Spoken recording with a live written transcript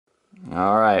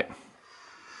All right.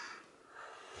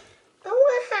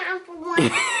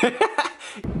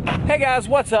 Hey guys,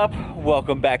 what's up?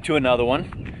 Welcome back to another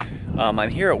one. I'm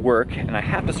here at work and I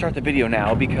have to start the video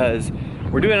now because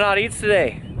we're doing Odd Eats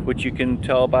today, which you can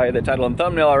tell by the title and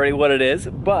thumbnail already what it is,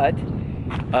 but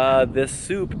this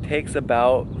soup takes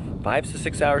about 5 to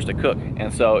 6 hours to cook,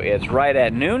 and so it's right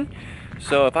at noon.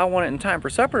 So if I want it in time for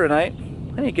supper tonight,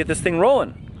 I need to get this thing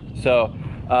rolling. So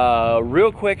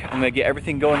real quick, I'm gonna get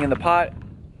everything going in the pot.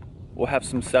 We'll have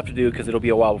some stuff to do because it'll be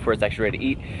a while before it's actually ready to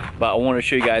eat, but I want to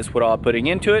show you guys what all I'm putting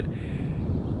into it.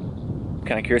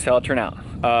 Kind of curious how it'll turn out.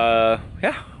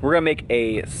 Yeah, we're gonna make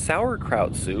a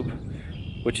sauerkraut soup,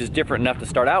 which is different enough to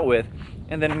start out with,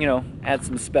 and then, you know, add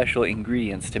some special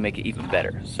ingredients to make it even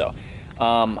better. So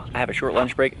I have a short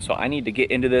lunch break, so I need to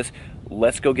get into this.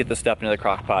 Let's go get the stuff into the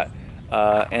crock pot,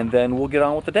 and then we'll get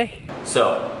on with the day.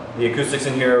 So the acoustics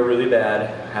in here are really bad.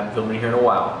 I haven't filmed in here in a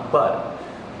while, but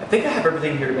I think I have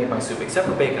everything here to make my soup except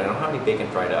for bacon. I don't have any bacon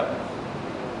fried up.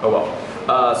 Oh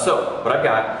well. So what I've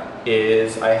got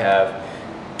is I have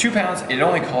 2 pounds. It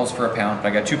only calls for a pound,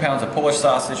 but I got 2 pounds of Polish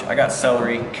sausage. I got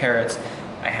celery, carrots.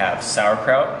 I have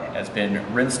sauerkraut. It has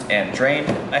been rinsed and drained.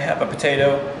 I have a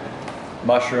potato,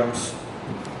 mushrooms.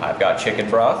 I've got chicken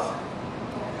broth,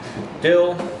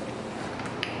 dill,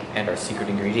 and our secret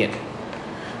ingredient,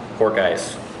 pork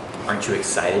eyes. Aren't you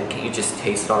excited? Can't you just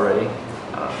taste it already?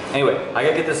 Anyway, I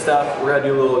gotta get this stuff. We're gonna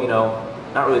do a little, you know,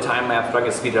 not really time lapse, but I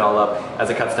can speed it all up as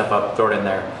I cut stuff up, throw it in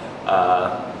there.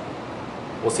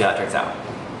 We'll see how it turns out.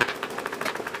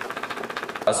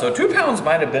 So 2 pounds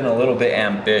might have been a little bit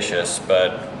ambitious,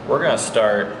 but we're gonna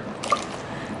start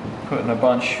putting a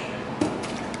bunch.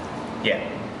 Yeah,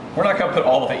 we're not gonna put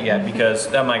all of it yet because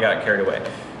that might got carried away.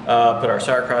 Put our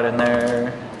sauerkraut in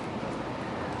there.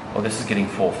 Oh, this is getting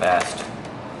full fast.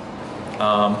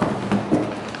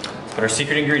 Put our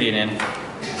secret ingredient in.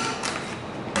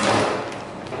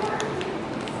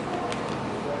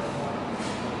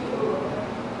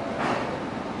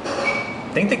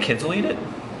 Think the kids will eat it?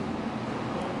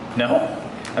 No?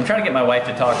 I'm trying to get my wife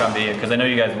to talk on video because I know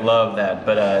you guys love that,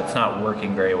 but it's not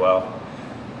working very well.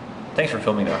 Thanks for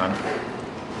filming though, hon.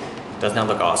 Doesn't that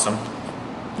look awesome?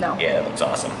 No. Yeah, it looks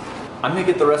awesome. I'm gonna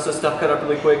get the rest of the stuff cut up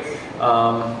really quick.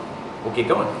 We'll get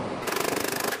going.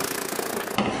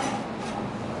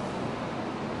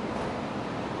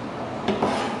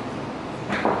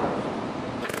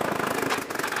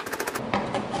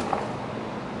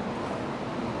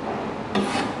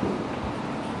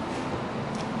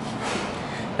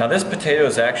 Now this potato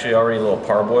is actually already a little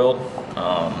parboiled.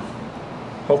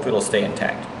 Hopefully it'll stay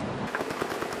intact.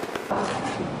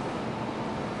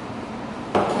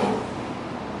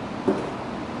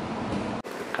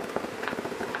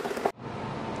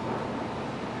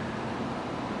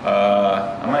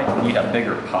 I might need a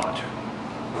bigger pot.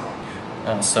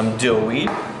 Some dill weed.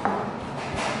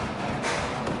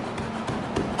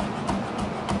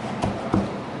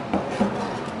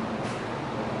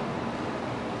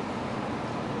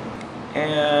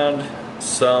 And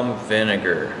some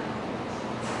vinegar.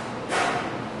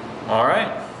 All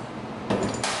right.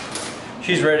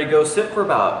 She's ready to go sit for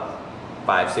about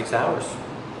 5-6 hours.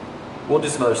 We'll do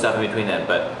some other stuff in between then,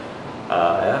 but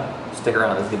yeah, stick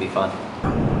around, this is gonna be fun.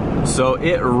 So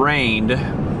it rained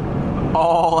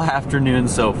all afternoon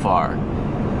so far.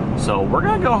 So we're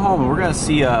gonna go home and we're gonna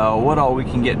see what all we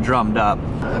can get drummed up.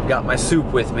 I've got my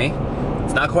soup with me.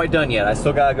 It's not quite done yet. I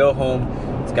still gotta go home.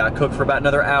 It's gotta cook for about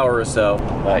another hour or so,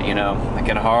 but you know, I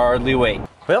can hardly wait.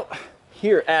 Well,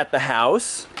 here at the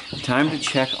house, time to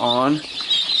check on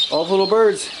all the little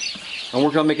birds. I'm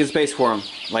working on making space for them,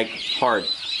 like hard.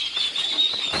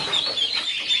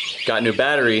 Got a new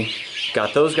battery,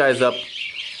 got those guys up.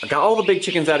 I got all the big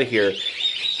chickens out of here,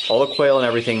 all the quail and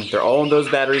everything. They're all in those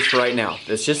batteries for right now.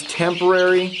 It's just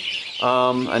temporary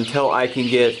until I can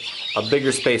get a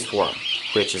bigger space for them,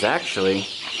 which is actually,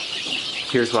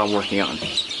 here's what I'm working on.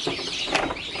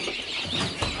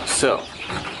 So,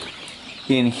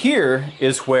 in here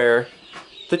is where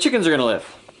the chickens are gonna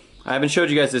live. I haven't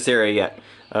showed you guys this area yet.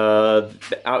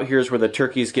 Out here is where the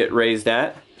turkeys get raised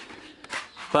at.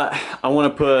 But I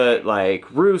wanna put like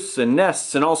roosts and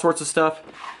nests and all sorts of stuff.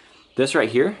 This right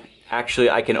here, actually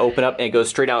I can open up and it goes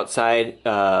straight outside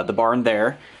the barn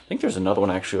there. I think there's another one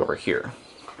actually over here.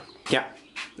 Yeah,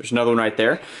 there's another one right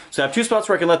there. So I have 2 spots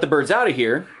where I can let the birds out of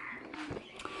here.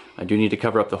 I do need to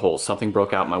cover up the holes. Something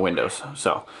broke out my windows.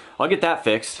 So I'll get that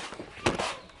fixed.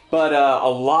 But a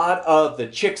lot of the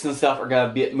chicks and stuff are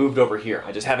gonna get moved over here.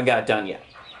 I just haven't got it done yet.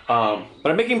 But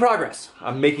I'm making progress.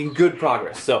 I'm making good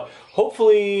progress. So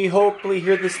hopefully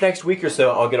here this next week or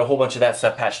so, I'll get a whole bunch of that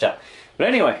stuff patched up. But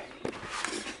anyway,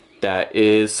 that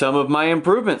is some of my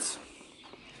improvements.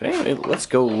 But anyway, let's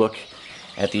go look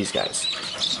at these guys.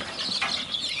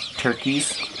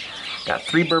 Turkeys. Got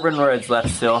 3 bourbon reds left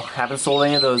still. Haven't sold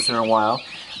any of those in a while.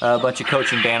 A bunch of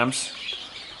Cochin Bantams.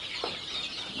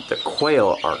 The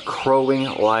quail are crowing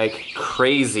like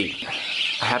crazy.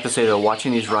 I have to say though,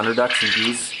 watching these runner ducks and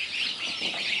geese,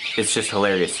 it's just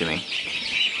hilarious to me.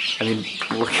 I mean,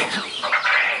 look at them.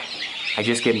 I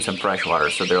just gave them some fresh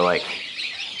water, so they're like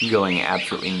going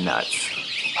absolutely nuts.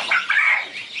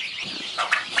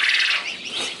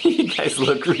 You guys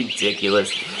look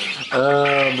ridiculous.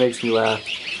 Oh, makes me laugh.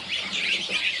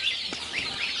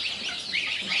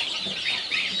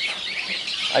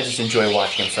 I just enjoy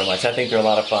watching them so much. I think they're a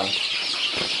lot of fun.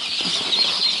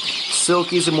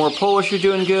 Silkies and more Polish are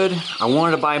doing good. I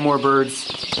wanted to buy more birds.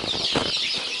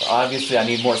 Obviously, I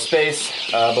need more space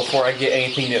before I get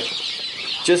anything new.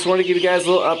 Just wanted to give you guys a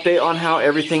little update on how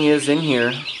everything is in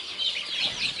here.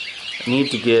 I need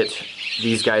to get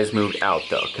these guys moved out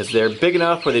though, because they're big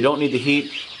enough where they don't need the heat,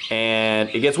 and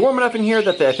it gets warm enough in here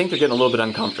that I think they're getting a little bit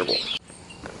uncomfortable.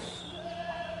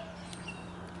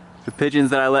 The pigeons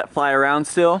that I let fly around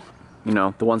still, you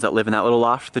know, the ones that live in that little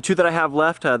loft, the 2 that I have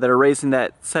left that are raising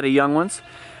that set of young ones,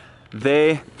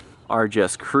 they are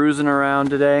just cruising around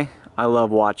today. I love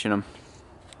watching them.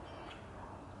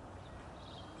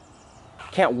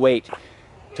 Can't wait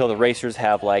till the racers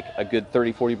have like a good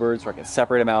 30-40 birds where I can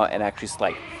separate them out and actually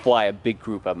like fly a big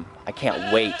group of them. I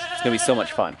can't wait. It's gonna be so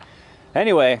much fun.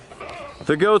 Anyway,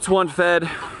 the goats want fed.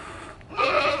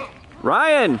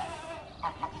 Ryan!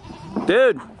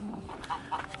 Dude!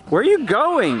 Where are you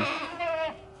going?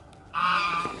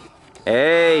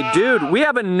 Hey, dude, we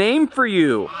have a name for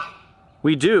you.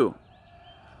 We do.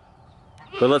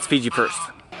 But let's feed you first.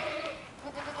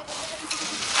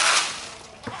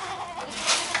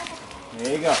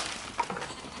 There you go.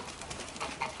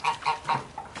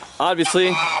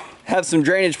 Obviously, have some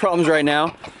drainage problems right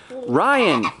now.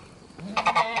 Ryan,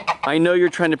 I know you're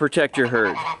trying to protect your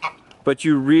herd, but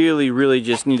you really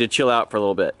just need to chill out for a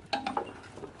little bit.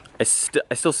 I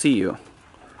still see you.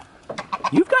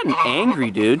 You've gotten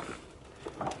angry, dude.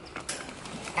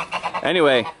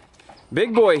 Anyway,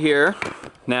 big boy here.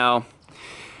 Now,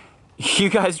 you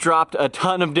guys dropped a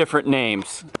ton of different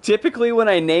names. Typically when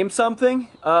I name something,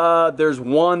 there's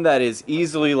one that is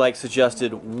easily like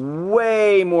suggested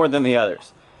way more than the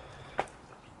others.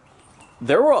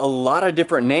 There were a lot of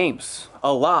different names,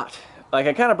 a lot. Like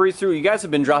I kind of breezed through. You guys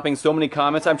have been dropping so many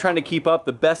comments. I'm trying to keep up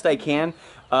the best I can.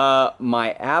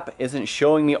 My app isn't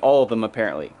showing me all of them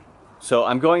apparently. So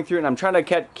I'm going through and I'm trying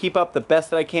to keep up the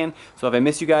best that I can. So if I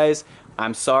miss you guys,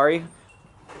 I'm sorry,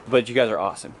 but you guys are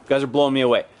awesome. You guys are blowing me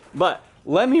away. But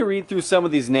let me read through some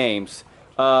of these names.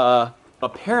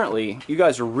 Apparently, you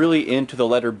guys are really into the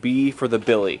letter B for the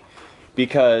Billy,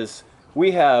 because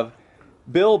we have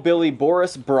Bill, Billy,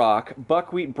 Boris, Brock,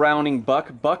 Buckwheat, Browning,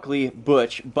 Buck, Buckley,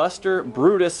 Butch, Buster,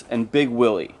 Brutus, and Big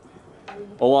Willie,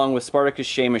 along with Spartacus,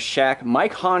 Seamus, Shaq,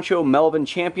 Mike, Honcho, Melvin,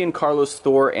 Champion, Carlos,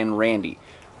 Thor, and Randy.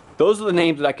 Those are the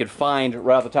names that I could find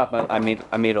right off the top of my...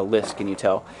 I made a list, can you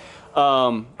tell?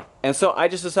 And so I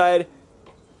just decided,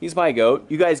 he's my goat.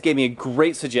 You guys gave me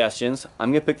great suggestions.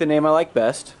 I'm going to pick the name I like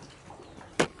best.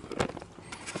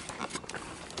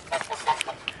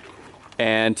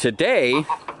 And today,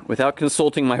 without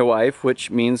consulting my wife, which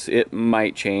means it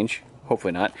might change,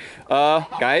 hopefully not,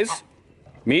 guys,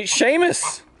 meet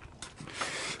Seamus.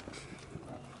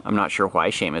 I'm not sure why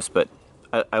Seamus, but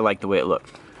I like the way it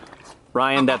looked.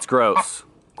 Ryan, that's gross.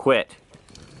 Quit.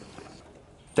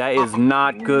 That is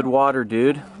not good water,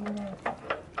 dude.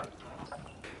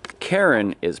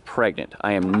 Karen is pregnant.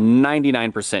 I am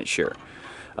 99% sure.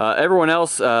 Everyone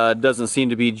else doesn't seem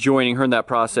to be joining her in that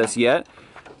process yet.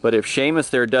 But if Seamus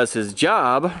there does his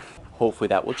job, hopefully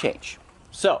that will change.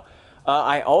 So,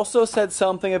 I also said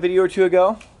something a video or two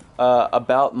ago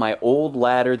about my old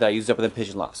ladder that I used up in the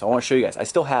pigeon loft. So I want to show you guys. I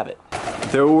still have it.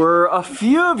 There were a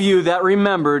few of you that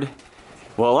remembered.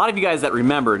 Well, a lot of you guys that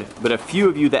remembered, but a few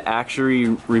of you that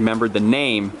actually remembered the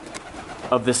name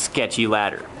of the sketchy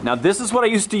ladder. Now this is what I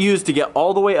used to use to get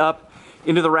all the way up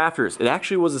into the rafters. It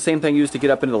actually was the same thing I used to get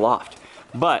up into the loft.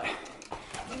 But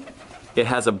it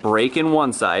has a break in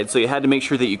one side, so you had to make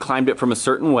sure that you climbed it from a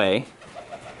certain way.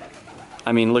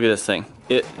 I mean, look at this thing.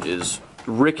 It is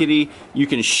rickety. You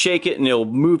can shake it and it'll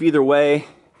move either way.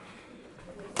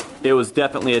 It was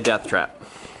definitely a death trap.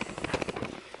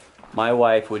 My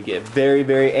wife would get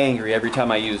very angry every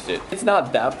time I used it. It's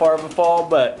not that far of a fall,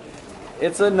 but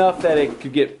it's enough that it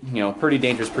could get, you know, pretty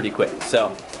dangerous pretty quick.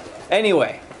 So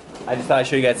anyway, I just thought I'd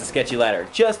show you guys the sketchy ladder,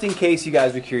 just in case you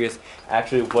guys were curious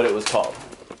actually what it was called.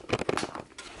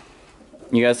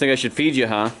 You guys think I should feed you,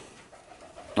 huh?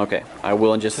 Okay, I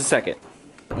will in just a second.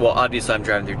 Well, obviously I'm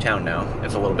driving through town now.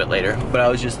 It's a little bit later. But I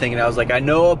was just thinking, I was like, I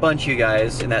know a bunch of you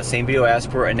guys in that same video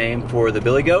asked for a name for the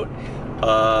billy goat.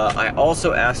 I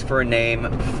also asked for a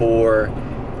name for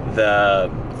the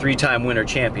 3-time winner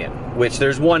champion, which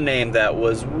there's one name that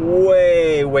was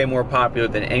way more popular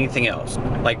than anything else.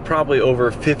 Like probably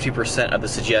over 50% of the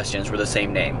suggestions were the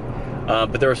same name.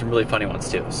 But there were some really funny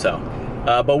ones too. So,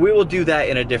 but we will do that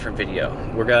in a different video.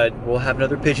 We'll have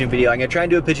another pigeon video. I'm gonna try and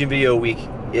do a pigeon video a week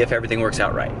if everything works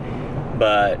out right.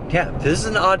 But yeah, this is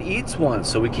an odd eats one,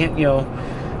 so we can't, you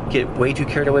know, get way too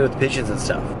carried away with pigeons and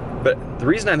stuff. But the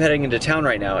reason I'm heading into town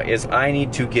right now is I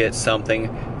need to get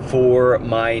something for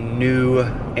my new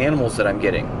animals that I'm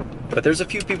getting. But there's a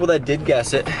few people that did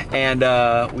guess it, and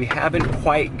we haven't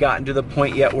quite gotten to the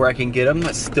point yet where I can get them.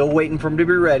 I'm still waiting for them to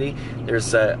be ready.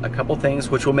 There's a couple things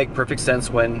which will make perfect sense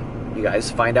when you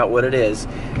guys find out what it is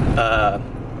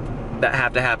that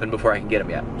have to happen before I can get them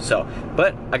yet. So,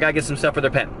 but I gotta get some stuff for their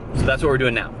pen. So that's what we're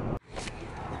doing now.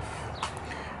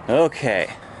 Okay.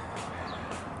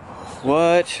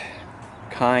 What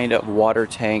kind of water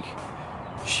tank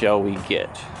shall we get?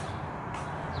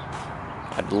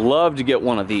 I'd love to get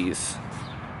one of these.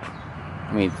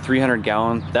 I mean, 300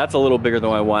 gallon, that's a little bigger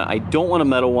than what I want. I don't want a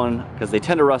metal one because they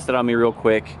tend to rust it on me real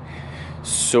quick.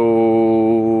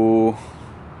 So,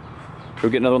 should we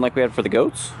get another one like we had for the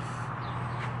goats?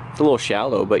 It's a little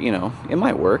shallow, but you know, it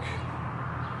might work.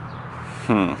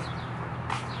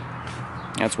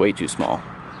 That's way too small.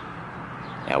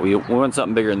 Yeah, we want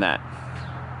something bigger than that.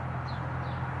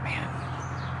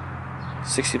 Man,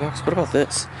 60 bucks, what about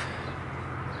this?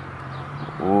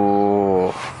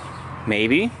 Oh,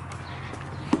 maybe?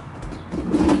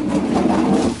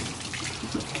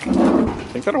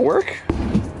 Think that'll work?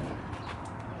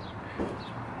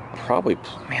 Probably,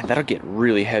 man, that'll get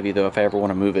really heavy though if I ever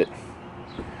want to move it.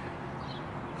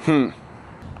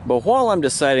 But while I'm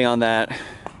deciding on that,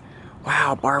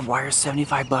 wow, barbed wire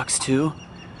 75 bucks too.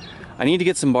 I need to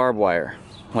get some barbed wire,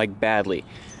 like badly.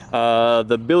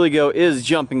 The billy goat is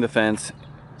jumping the fence,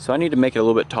 so I need to make it a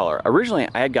little bit taller. Originally,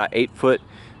 I had got 8-foot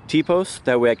T-posts,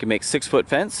 that way I can make 6-foot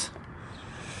fence.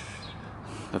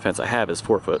 The fence I have is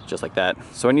 4-foot, just like that.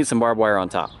 So I need some barbed wire on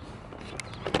top.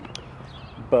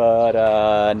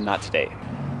 But not today.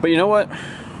 But you know what?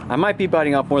 I might be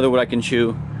biting off more than what I can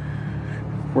chew.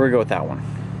 We're gonna go with that one.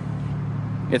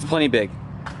 It's plenty big.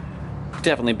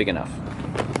 Definitely big enough.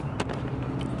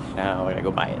 Now I gotta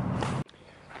go buy it.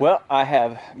 Well, I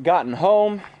have gotten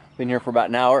home, been here for about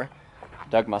an hour,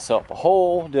 dug myself a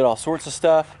hole, did all sorts of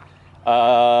stuff.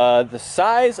 The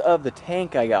size of the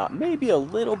tank I got may be a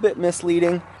little bit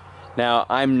misleading. Now,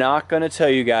 I'm not gonna tell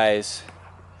you guys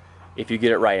if you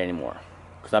get it right anymore,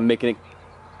 because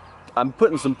I'm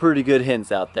putting some pretty good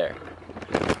hints out there.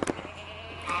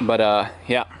 But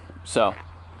yeah, so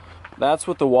that's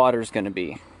what the water's gonna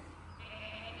be.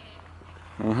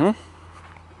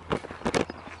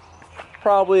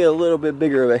 Probably a little bit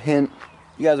bigger of a hint.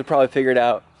 You guys will probably figure it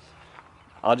out.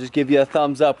 I'll just give you a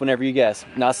thumbs up whenever you guess.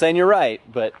 Not saying you're right,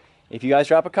 but if you guys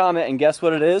drop a comment and guess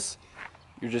what it is,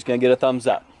 you're just gonna get a thumbs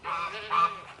up.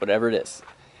 Whatever it is.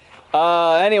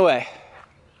 Anyway,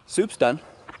 soup's done.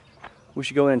 We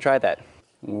should go in and try that.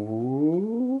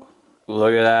 Ooh,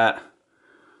 look at that.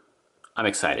 I'm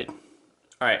excited.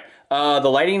 All right, the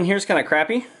lighting in here is kind of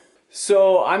crappy.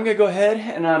 So I'm gonna go ahead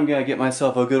and I'm gonna get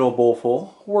myself a good old bowl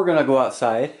full. We're gonna go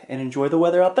outside and enjoy the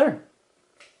weather out there.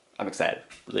 I'm excited,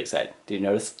 really excited. Did you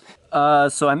notice?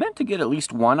 So I meant to get at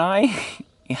least one eye.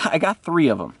 Yeah, I got 3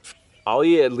 of them. I'll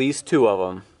eat at least 2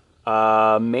 of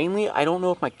them. Mainly, I don't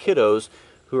know if my kiddos,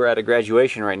 who are at a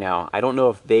graduation right now, I don't know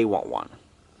if they want one.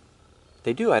 If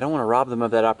they do, I don't want to rob them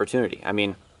of that opportunity. I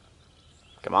mean,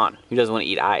 come on, who doesn't want to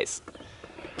eat eyes?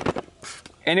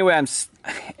 Anyway,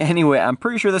 I'm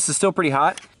pretty sure this is still pretty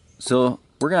hot. So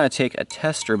we're gonna take a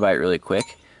tester bite really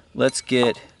quick. Let's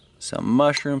get some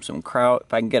mushrooms, some kraut.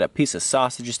 If I can get a piece of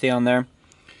sausage to stay on there.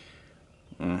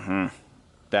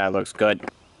 That looks good.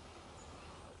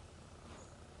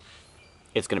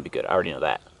 It's gonna be good, I already know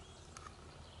that.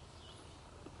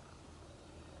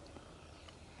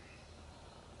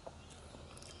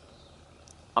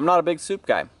 I'm not a big soup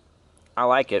guy. I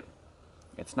like it.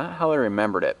 It's not how I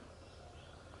remembered it.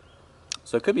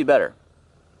 So it could be better.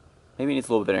 Maybe it needs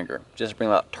a little bit vinegar, just to bring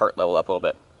that tart level up a little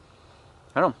bit.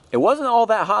 I don't know. It wasn't all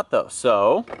that hot though,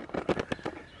 so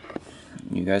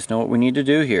you guys know what we need to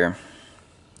do here.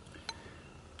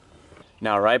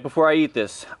 Now, right before I eat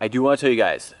this, I do want to tell you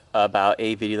guys about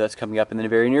a video that's coming up in the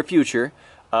very near future.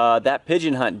 That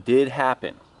pigeon hunt did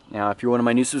happen. Now, if you're one of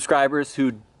my new subscribers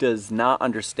who does not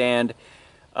understand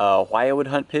why I would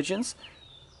hunt pigeons,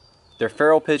 They're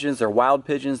feral pigeons, they're wild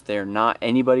pigeons, they're not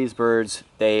anybody's birds.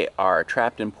 They are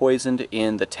trapped and poisoned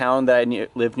in the town that I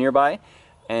live nearby,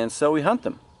 and so we hunt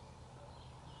them.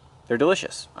 They're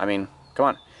delicious. I mean, come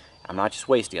on. I'm not just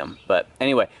wasting them. But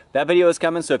anyway, that video is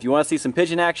coming, so if you want to see some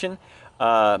pigeon action,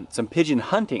 some pigeon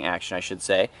hunting action, I should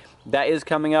say, that is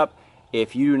coming up.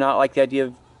 If you do not like the idea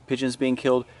of pigeons being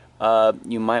killed,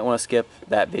 you might want to skip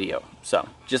that video. So,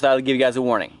 just thought I'd give you guys a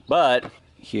warning. But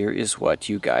here is what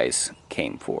you guys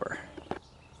came for.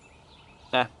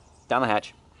 Down the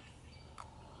hatch.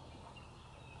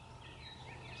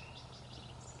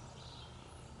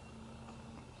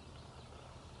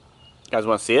 Guys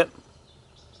want to see it?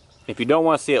 If you don't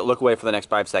want to see it, look away for the next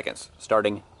 5 seconds,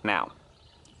 starting now.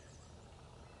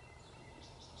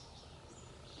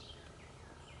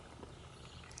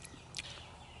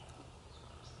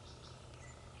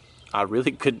 I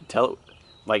really couldn't tell,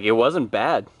 like, it wasn't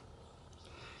bad.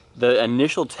 The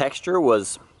initial texture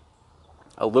was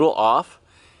a little off.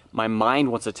 My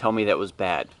mind wants to tell me that was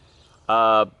bad.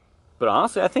 But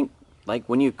honestly, I think, like,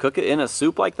 when you cook it in a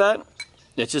soup like that,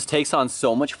 it just takes on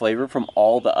so much flavor from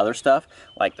all the other stuff,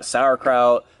 like the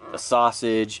sauerkraut, the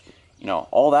sausage, you know,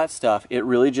 all that stuff. It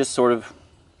really just sort of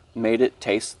made it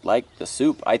taste like the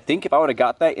soup. I think if I would have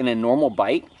got that in a normal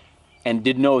bite and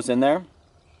didn't know it was in there,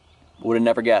 would have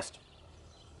never guessed.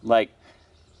 Like,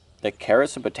 the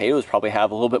carrots and potatoes probably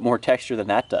have a little bit more texture than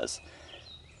that does.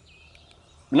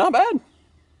 Not bad.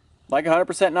 Like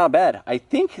 100% not bad. I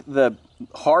think the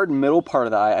hard middle part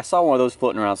of the eye, I saw one of those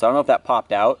floating around, so I don't know if that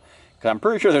popped out, because I'm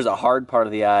pretty sure there's a hard part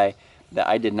of the eye that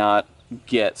I did not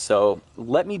get. So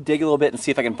let me dig a little bit and see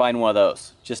if I can find one of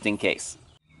those, just in case.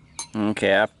 Okay,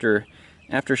 after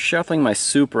shuffling my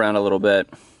soup around a little bit,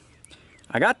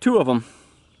 I got 2 of them.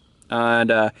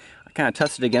 And I kind of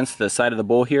tested against the side of the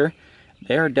bowl here.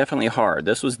 They are definitely hard.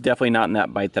 This was definitely not in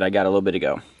that bite that I got a little bit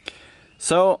ago.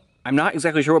 So I'm not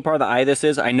exactly sure what part of the eye this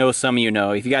is. I know some of you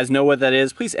know. If you guys know what that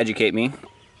is, please educate me.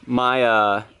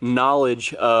 My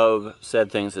knowledge of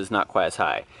said things is not quite as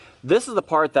high. This is the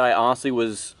part that I honestly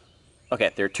was...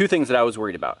 Okay, there are 2 things that I was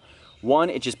worried about. One,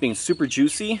 it just being super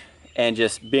juicy and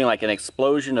just being like an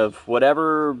explosion of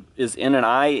whatever is in an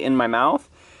eye in my mouth.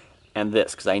 And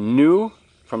this, because I knew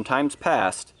from times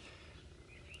past,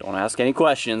 don't ask any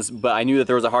questions, but I knew that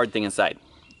there was a hard thing inside.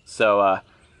 So,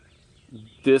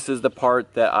 this is the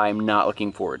part that I'm not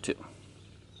looking forward to.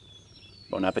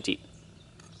 Bon appetit.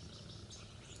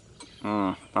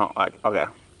 Okay.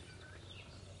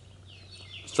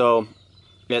 So,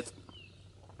 it's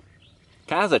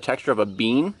kind of has the texture of a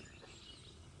bean.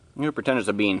 I'm gonna pretend it's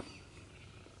a bean.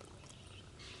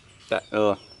 It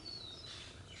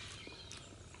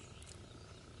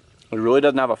really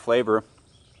doesn't have a flavor.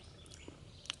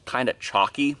 Kind of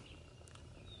chalky.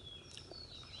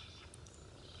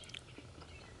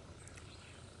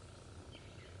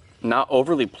 Not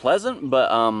overly pleasant, but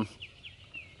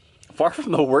far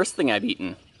from the worst thing I've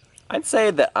eaten. I'd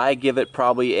say that I give it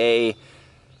probably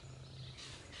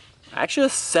actually a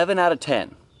 7 out of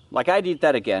 10. Like, I'd eat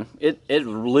that again. It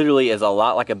literally is a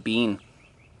lot like a bean.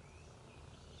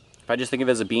 If I just think of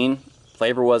it as a bean,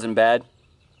 flavor wasn't bad.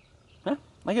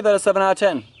 I give that a 7 out of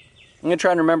 10. I'm gonna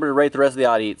try and remember to rate the rest of the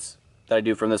odd eats that I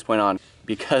do from this point on,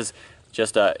 because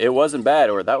just it wasn't bad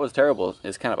or that was terrible.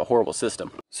 It's kind of a horrible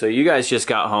system. So you guys just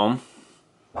got home.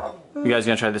 You guys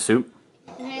gonna try the soup?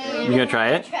 You gonna try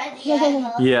it?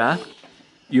 Yeah.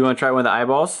 You wanna try one of the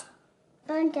eyeballs?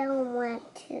 I don't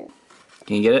want to.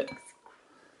 Can you get it?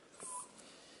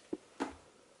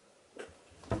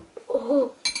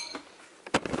 Oh.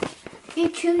 You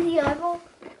chew the eyeball?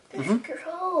 That's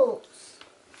gross.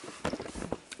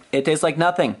 It tastes like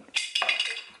nothing.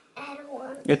 I don't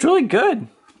want to. It's really good.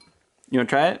 You wanna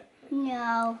try it?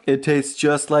 No. It tastes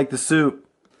just like the soup.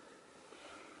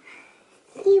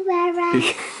 You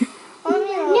right. Oh,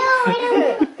 no, I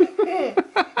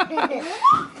don't.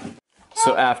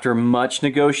 So after much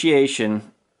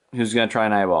negotiation, who's gonna try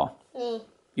an eyeball? Me.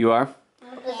 You are?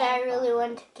 Because I really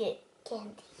want to get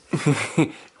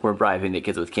candy. We're bribing the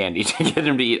kids with candy to get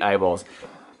them to eat eyeballs.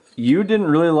 You didn't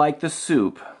really like the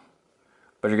soup,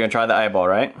 but you're gonna try the eyeball,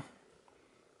 right?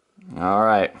 All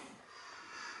right.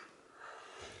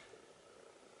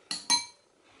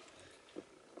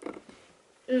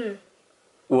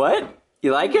 What?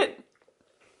 You like it?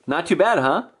 Not too bad,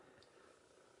 huh?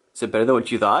 Is it better than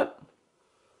what you thought?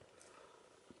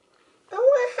 I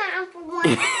want to have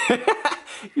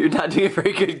one. You're not doing a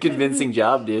very good convincing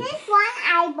job, dude. This one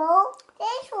eyeball.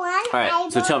 This one eyeball.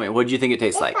 Alright, so tell me, what do you think it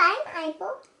tastes like? One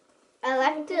eyeball. I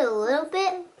liked it a little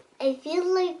bit. I feel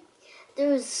like there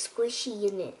was squishy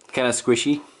in it. Kind of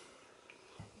squishy?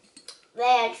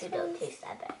 They actually don't taste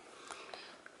that bad.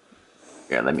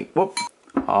 Here, let me, whoop.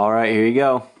 All right, here you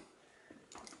go.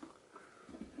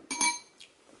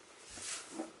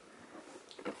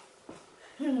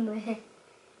 What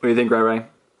do you think, Rai?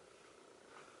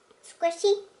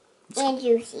 Squishy and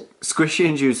juicy. Squishy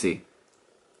and juicy.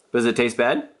 Does it taste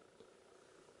bad?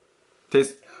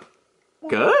 Taste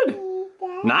good?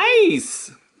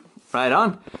 Nice! Right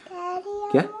on. Daddy,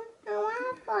 Yeah? I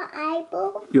want an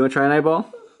eyeball. You want to try an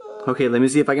eyeball? Okay, let me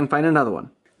see if I can find another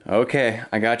one. Okay,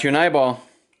 I got you an eyeball.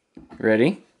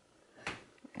 Ready?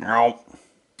 No.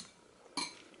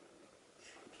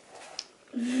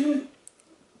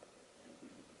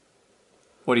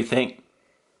 What do you think?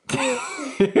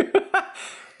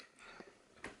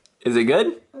 Is it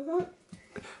good?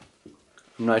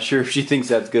 I'm not sure if she thinks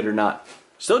that's good or not.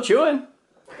 Still chewing.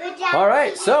 Good job. All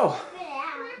right, so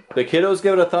the kiddos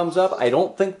give it a thumbs up. I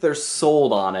don't think they're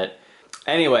sold on it.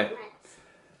 Anyway,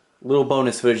 little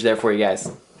bonus footage there for you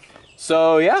guys.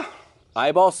 So yeah,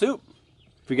 eyeball soup.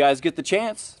 If you guys get the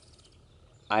chance,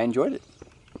 I enjoyed it.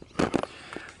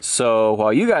 So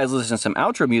while you guys listen to some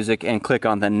outro music and click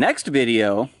on the next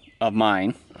video of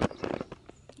mine,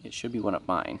 it should be one of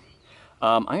mine,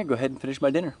 I'm gonna go ahead and finish my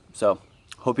dinner. So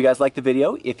hope you guys liked the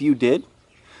video. If you did,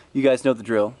 you guys know the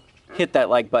drill. Hit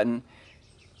that like button,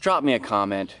 drop me a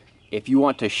comment. If you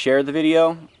want to share the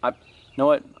video, you know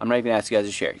what? I'm not even gonna ask you guys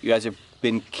to share. You guys have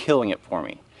been killing it for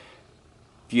me.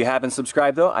 If you haven't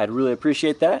subscribed though, I'd really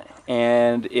appreciate that.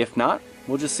 And if not,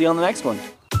 we'll just see you on the next one.